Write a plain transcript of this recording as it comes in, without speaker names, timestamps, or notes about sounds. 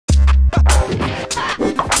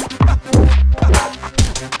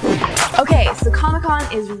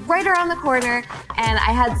Comic-Con is right around the corner, and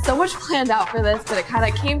I had so much planned out for this, but it kind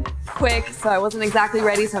of came quick, so I wasn't exactly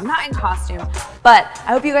ready, so I'm not in costume. But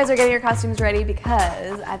I hope you guys are getting your costumes ready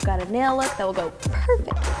because I've got a nail look that will go perfect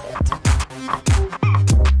with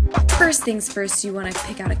it. First things first, you want to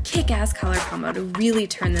pick out a kick-ass color combo to really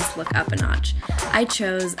turn this look up a notch. I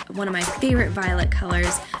chose one of my favorite violet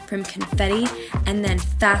colors from Confetti and then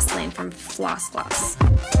Fast Lane from Floss.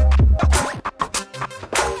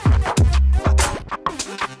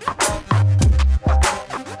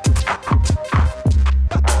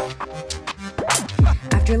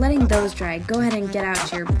 After letting those dry, go ahead and get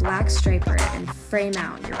out your black striper and frame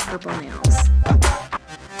out your purple nails.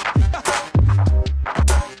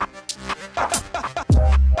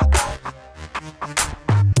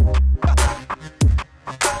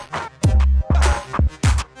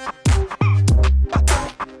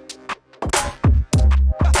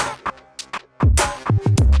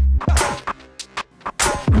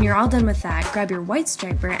 When you're all done with that, grab your white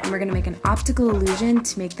striper and we're going to make an optical illusion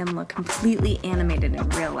to make them look completely animated in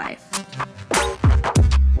real life.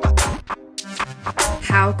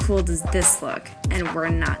 How cool does this look? And we're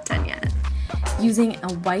not done yet. Using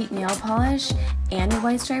a white nail polish and your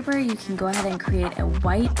white striper, you can go ahead and create a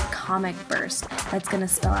white comic burst that's going to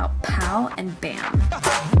spell out POW and BAM.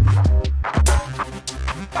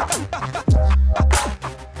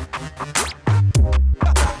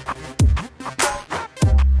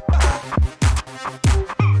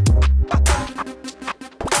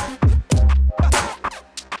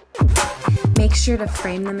 Make sure to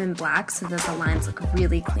frame them in black so that the lines look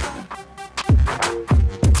really clean.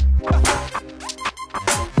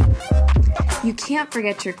 You can't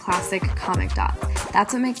forget your classic comic dots.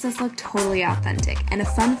 That's what makes this look totally authentic. And a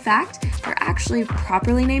fun fact, they're actually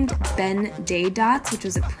properly named Ben Day dots, which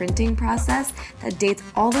was a printing process that dates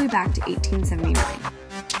all the way back to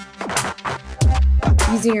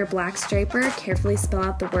 1879. Using your black striper, carefully spell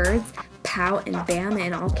out the words POW and BAM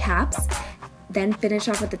in all caps. Then finish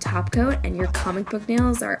off with the top coat and your comic book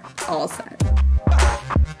nails are all set.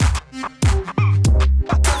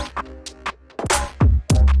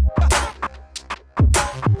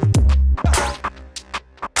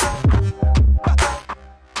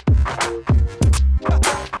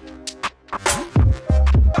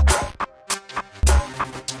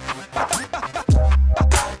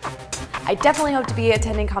 I definitely hope to be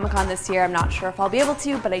attending Comic-Con this year. I'm not sure if I'll be able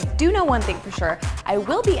to, but I do know one thing for sure. I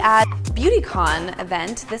will be at BeautyCon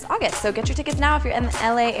event this August, so get your tickets now if you're in the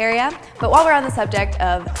LA area. But while we're on the subject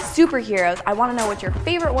of superheroes, I want to know what your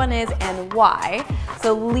favorite one is and why.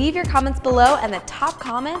 So leave your comments below, and the top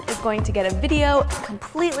comment is going to get a video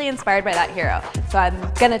completely inspired by that hero. So I'm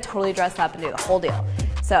gonna totally dress up and do the whole deal.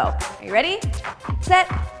 So, are you ready? Set,